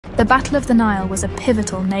The Battle of the Nile was a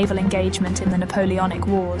pivotal naval engagement in the Napoleonic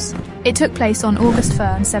Wars. It took place on August 1,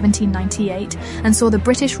 1798, and saw the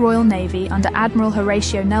British Royal Navy under Admiral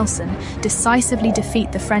Horatio Nelson decisively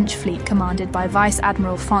defeat the French fleet commanded by Vice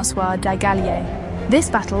Admiral François-Paul Brueys.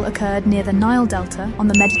 This battle occurred near the Nile Delta on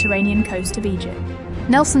the Mediterranean coast of Egypt.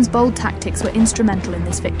 Nelson's bold tactics were instrumental in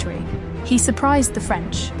this victory. He surprised the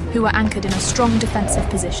French, who were anchored in a strong defensive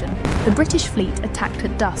position. The British fleet attacked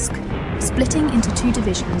at dusk, splitting into two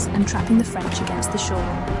divisions and trapping the French against the shore.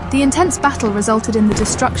 The intense battle resulted in the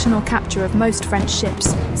destruction or capture of most French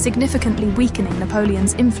ships, significantly weakening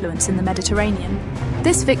Napoleon's influence in the Mediterranean.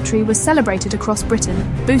 This victory was celebrated across Britain,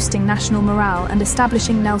 boosting national morale and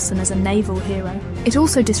establishing Nelson as a naval hero. It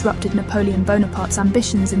also disrupted Napoleon Bonaparte's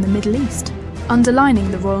ambitions in the Middle East,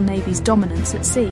 underlining the Royal Navy's dominance at sea.